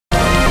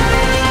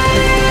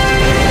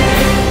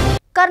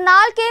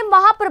करनाल के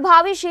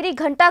महाप्रभावी श्री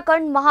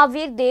घंटाकर्ण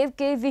महावीर देव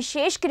के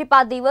विशेष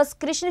कृपा दिवस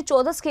कृष्ण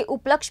चौदस के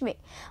उपलक्ष्य में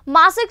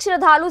मासिक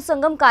श्रद्धालु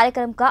संगम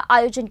कार्यक्रम का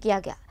आयोजन किया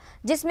गया,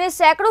 जिसमें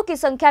सैकड़ों की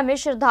संख्या में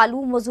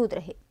श्रद्धालु मौजूद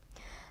रहे।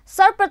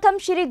 सर्वप्रथम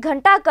श्री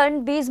घंटाकर्ण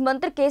बीज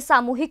मंत्र के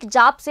सामूहिक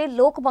जाप से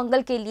लोक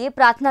मंगल के लिए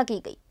प्रार्थना की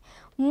गई।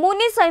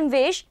 मुनि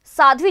संवेश,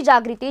 साध्वी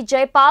जागृति,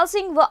 जयपाल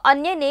सिंह व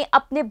अन्य ने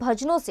अपने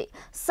भजनों से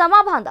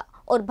समा बांधा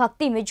और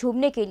भक्ति में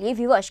झूमने के लिए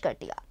विवश कर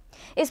दिया।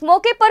 इस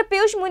मौके पर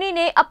पीयूष मुनि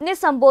ने अपने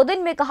संबोधन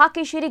में कहा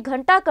कि श्री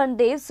घंटाकर्ण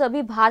देव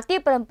सभी भारतीय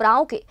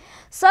परंपराओं के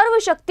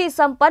सर्वशक्ति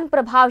संपन्न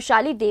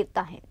प्रभावशाली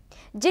देवता हैं,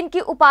 जिनकी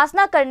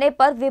उपासना करने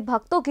पर वे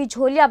भक्तों की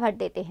झोलियां भर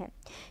देते हैं।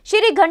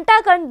 श्री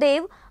घंटाकर्ण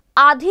देव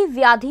आदि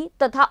व्याधि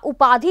तथा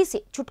उपाधि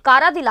से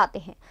छुटकारा दिलाते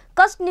हैं,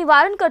 कष्ट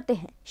निवारण करते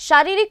हैं,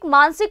 शारीरिक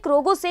मानसिक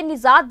रोगों से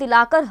निजात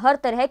दिलाकर हर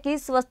तरह की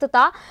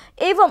स्वस्थता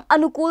एवं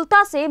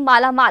अनुकूलता से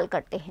मालामाल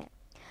करते हैं।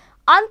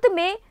 अंत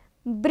में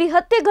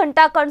बृहत्य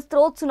घंटाकर्ण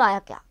स्तोत्र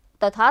सुनाया गया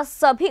तथा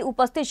सभी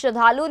उपस्थित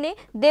श्रद्धालुओं ने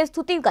देव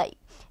स्तुति गाई।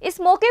 इस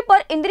मौके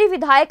पर इंद्री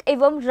विधायक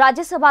एवं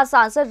राज्यसभा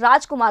सांसद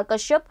राजकुमार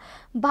कश्यप,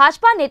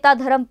 भाजपा नेता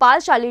धर्मपाल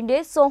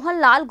शालिंडे, सोहन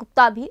लाल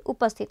गुप्ता भी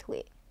उपस्थित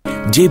हुए।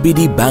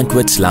 JBD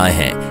Banquets लाए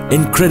हैं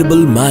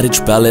incredible marriage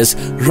palace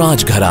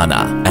Rajgharana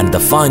and the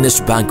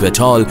finest banquet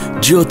hall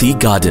Jyoti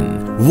Garden.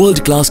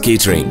 World-class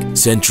catering,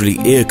 centrally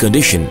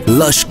air-conditioned,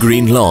 lush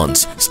green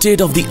lawns,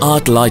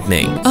 state-of-the-art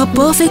lighting. A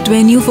perfect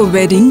venue for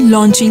wedding,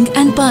 launching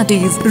and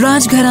parties.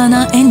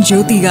 Rajgharana and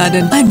Jyoti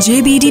Garden at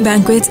JBD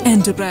Banquets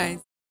Enterprise.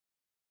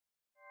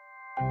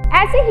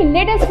 ऐसे ही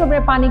latest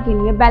खबरें पाने के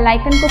लिए bell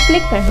icon को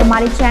click कर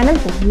हमारे channel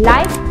को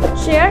like,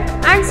 share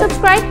and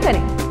subscribe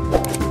करें।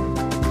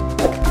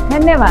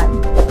 धन्यवाद।